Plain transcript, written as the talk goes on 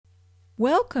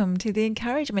Welcome to the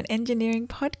Encouragement Engineering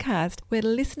Podcast, where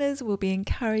listeners will be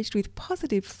encouraged with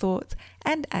positive thoughts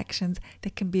and actions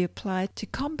that can be applied to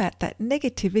combat that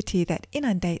negativity that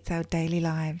inundates our daily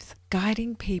lives,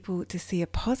 guiding people to see a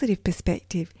positive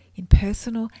perspective in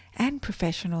personal and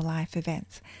professional life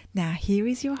events. Now, here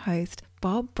is your host,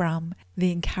 Bob Brum,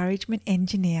 the Encouragement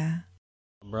Engineer.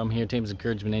 Brum here, Thames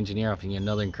Encouragement Engineer, offering you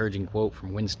another encouraging quote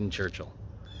from Winston Churchill.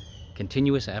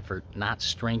 Continuous effort, not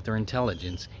strength or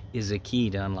intelligence, is the key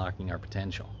to unlocking our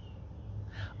potential.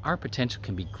 Our potential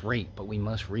can be great, but we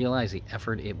must realize the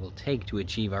effort it will take to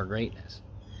achieve our greatness.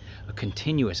 A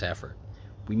continuous effort.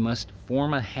 We must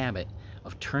form a habit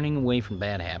of turning away from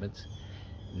bad habits,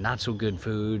 not so good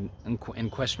food,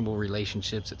 and questionable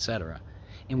relationships, etc.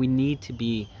 And we need to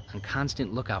be on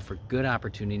constant lookout for good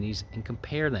opportunities and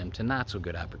compare them to not so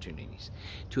good opportunities.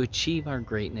 To achieve our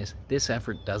greatness, this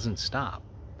effort doesn't stop.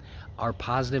 Our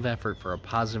positive effort for a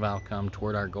positive outcome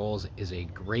toward our goals is a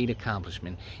great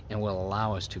accomplishment and will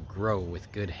allow us to grow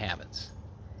with good habits.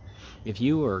 If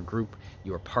you or a group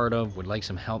you are part of would like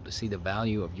some help to see the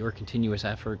value of your continuous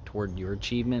effort toward your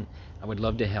achievement, I would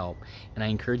love to help, and I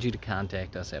encourage you to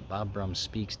contact us at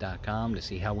bobbrumspeaks.com to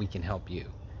see how we can help you.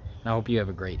 And I hope you have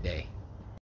a great day.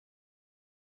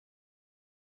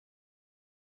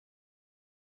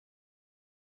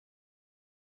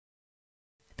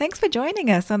 Thanks for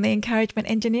joining us on the Encouragement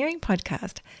Engineering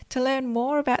Podcast. To learn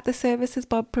more about the services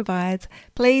Bob provides,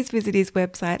 please visit his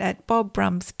website at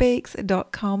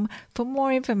bobbrumspeaks.com for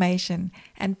more information.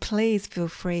 And please feel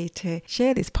free to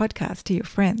share this podcast to your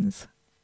friends.